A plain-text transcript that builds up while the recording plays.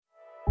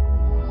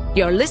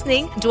You're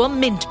listening to a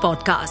Mint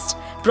podcast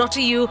brought to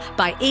you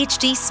by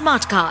HT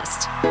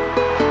Smartcast.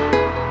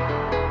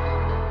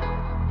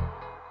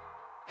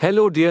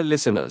 Hello dear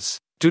listeners.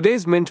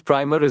 Today's Mint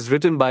Primer is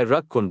written by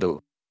Rak Kundu.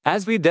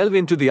 As we delve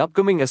into the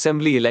upcoming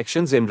assembly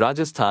elections in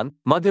Rajasthan,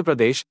 Madhya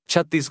Pradesh,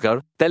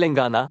 Chhattisgarh,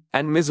 Telangana,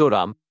 and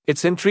Mizoram,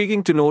 it's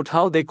intriguing to note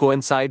how they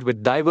coincide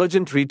with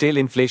divergent retail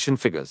inflation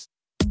figures.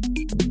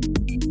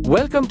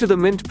 Welcome to the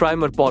Mint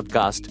Primer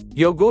podcast,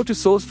 your go-to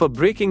source for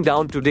breaking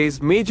down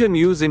today's major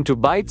news into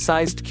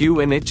bite-sized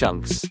Q&A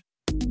chunks.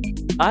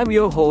 I'm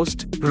your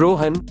host,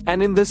 Rohan,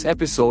 and in this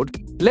episode,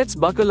 let's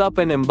buckle up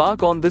and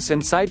embark on this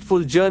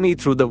insightful journey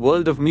through the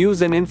world of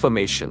news and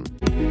information.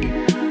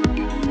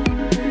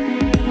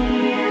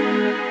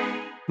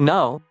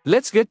 Now,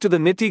 let's get to the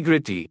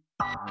nitty-gritty.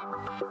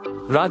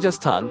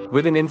 Rajasthan,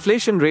 with an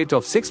inflation rate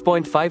of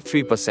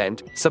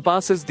 6.53%,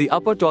 surpasses the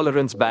upper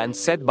tolerance band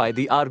set by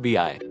the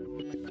RBI.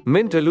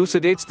 Mint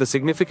elucidates the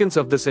significance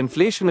of this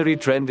inflationary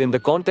trend in the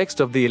context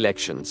of the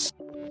elections.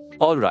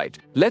 Alright,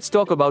 let's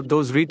talk about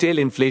those retail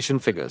inflation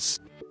figures.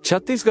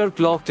 Chhattisgarh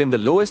clocked in the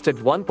lowest at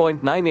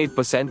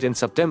 1.98% in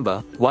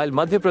September, while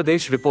Madhya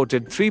Pradesh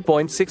reported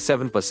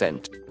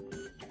 3.67%.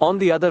 On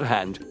the other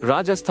hand,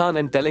 Rajasthan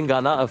and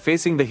Telangana are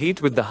facing the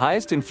heat with the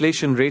highest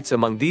inflation rates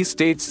among these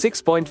states,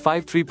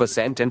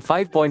 6.53% and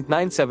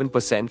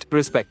 5.97%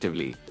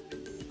 respectively.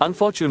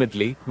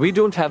 Unfortunately, we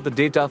don't have the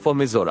data for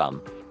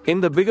Mizoram. In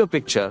the bigger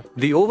picture,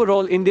 the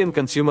overall Indian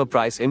Consumer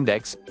Price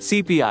Index,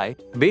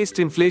 CPI-based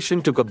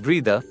inflation took a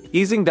breather,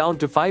 easing down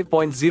to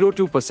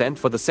 5.02%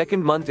 for the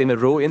second month in a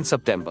row in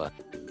September.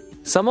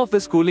 Some of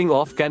this cooling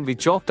off can be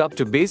chalked up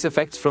to base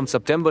effects from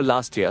September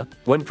last year,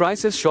 when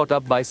prices shot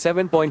up by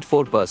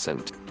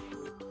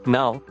 7.4%.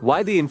 Now,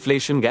 why the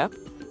inflation gap?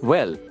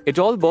 Well, it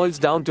all boils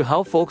down to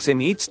how folks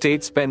in each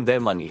state spend their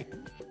money.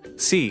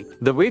 See,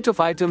 the weight of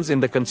items in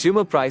the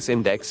Consumer Price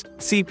Index,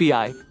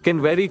 CPI, can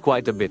vary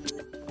quite a bit.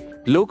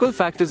 Local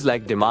factors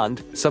like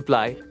demand,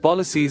 supply,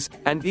 policies,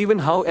 and even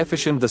how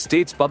efficient the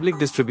state's public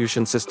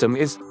distribution system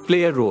is,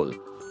 play a role.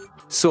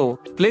 So,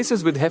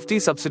 places with hefty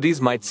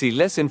subsidies might see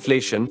less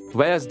inflation,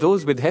 whereas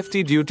those with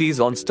hefty duties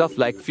on stuff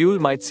like fuel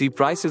might see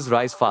prices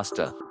rise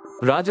faster.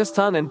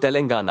 Rajasthan and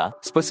Telangana,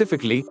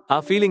 specifically,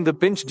 are feeling the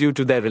pinch due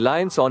to their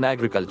reliance on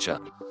agriculture.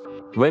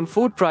 When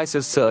food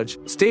prices surge,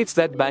 states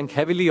that bank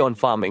heavily on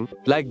farming,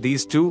 like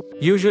these two,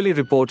 usually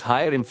report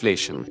higher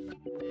inflation.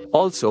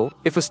 Also,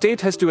 if a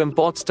state has to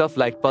import stuff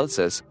like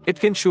pulses, it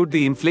can shoot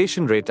the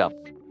inflation rate up.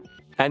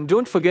 And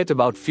don't forget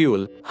about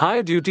fuel,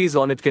 higher duties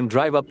on it can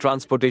drive up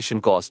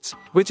transportation costs,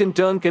 which in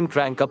turn can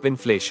crank up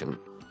inflation.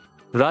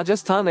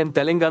 Rajasthan and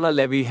Telangana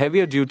levy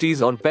heavier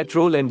duties on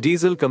petrol and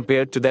diesel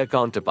compared to their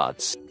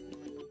counterparts.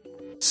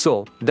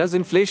 So, does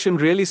inflation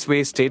really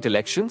sway state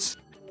elections?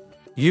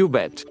 You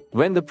bet.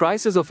 When the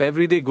prices of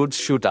everyday goods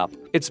shoot up,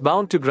 it's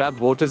bound to grab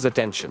voters'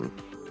 attention.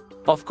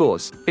 Of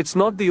course, it's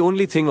not the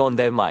only thing on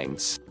their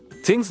minds.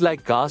 Things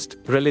like caste,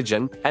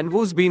 religion, and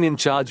who's been in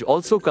charge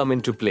also come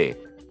into play.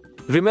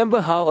 Remember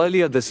how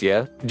earlier this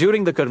year,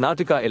 during the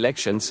Karnataka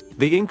elections,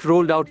 the INC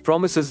rolled out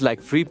promises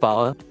like free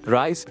power,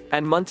 rice,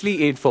 and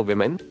monthly aid for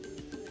women?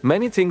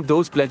 Many think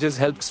those pledges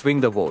helped swing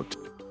the vote.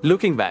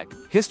 Looking back,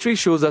 history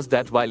shows us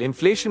that while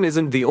inflation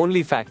isn't the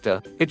only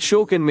factor, it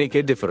sure can make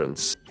a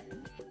difference.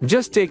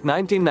 Just take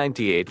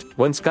 1998,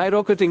 when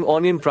skyrocketing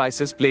onion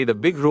prices played a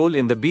big role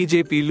in the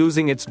BJP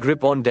losing its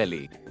grip on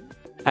Delhi.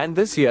 And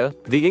this year,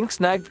 the INC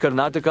snagged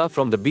Karnataka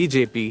from the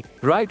BJP,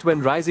 right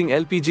when rising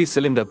LPG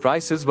cylinder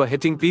prices were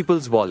hitting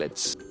people's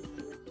wallets.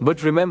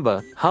 But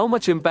remember, how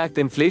much impact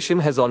inflation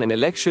has on an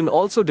election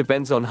also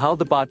depends on how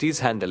the parties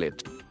handle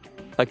it.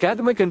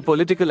 Academic and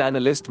political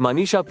analyst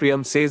Manisha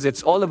Priyam says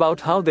it's all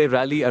about how they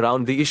rally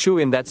around the issue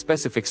in that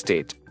specific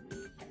state.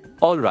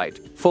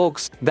 Alright,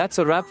 folks, that's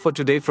a wrap for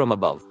today from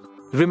above.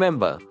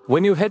 Remember,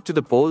 when you head to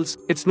the polls,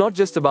 it's not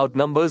just about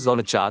numbers on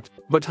a chart,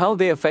 but how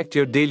they affect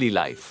your daily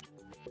life.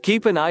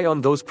 Keep an eye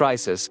on those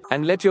prices,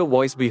 and let your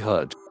voice be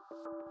heard.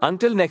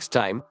 Until next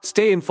time,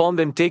 stay informed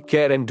and take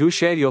care, and do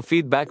share your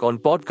feedback on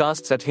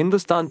podcasts at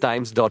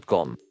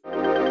hindustantimes.com.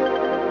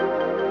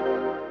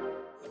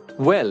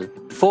 Well,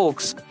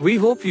 folks, we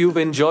hope you've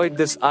enjoyed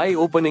this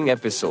eye-opening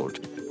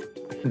episode.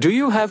 Do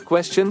you have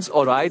questions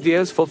or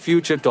ideas for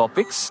future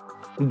topics?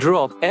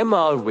 Drop them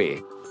our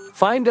way.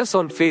 Find us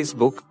on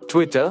Facebook,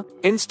 Twitter,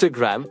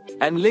 Instagram,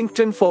 and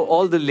LinkedIn for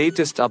all the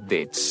latest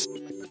updates.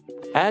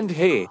 And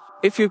hey,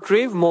 if you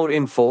crave more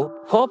info,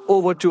 hop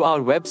over to our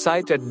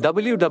website at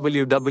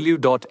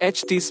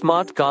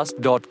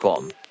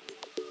www.htsmartcast.com.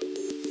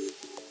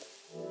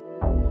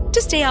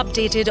 To stay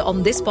updated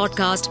on this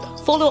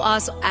podcast, follow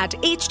us at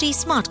HT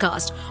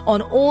Smartcast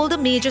on all the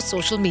major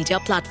social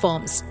media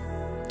platforms.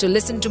 To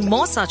listen to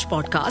more such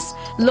podcasts,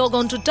 log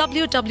on to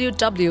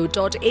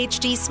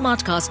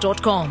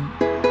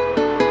www.htsmartcast.com.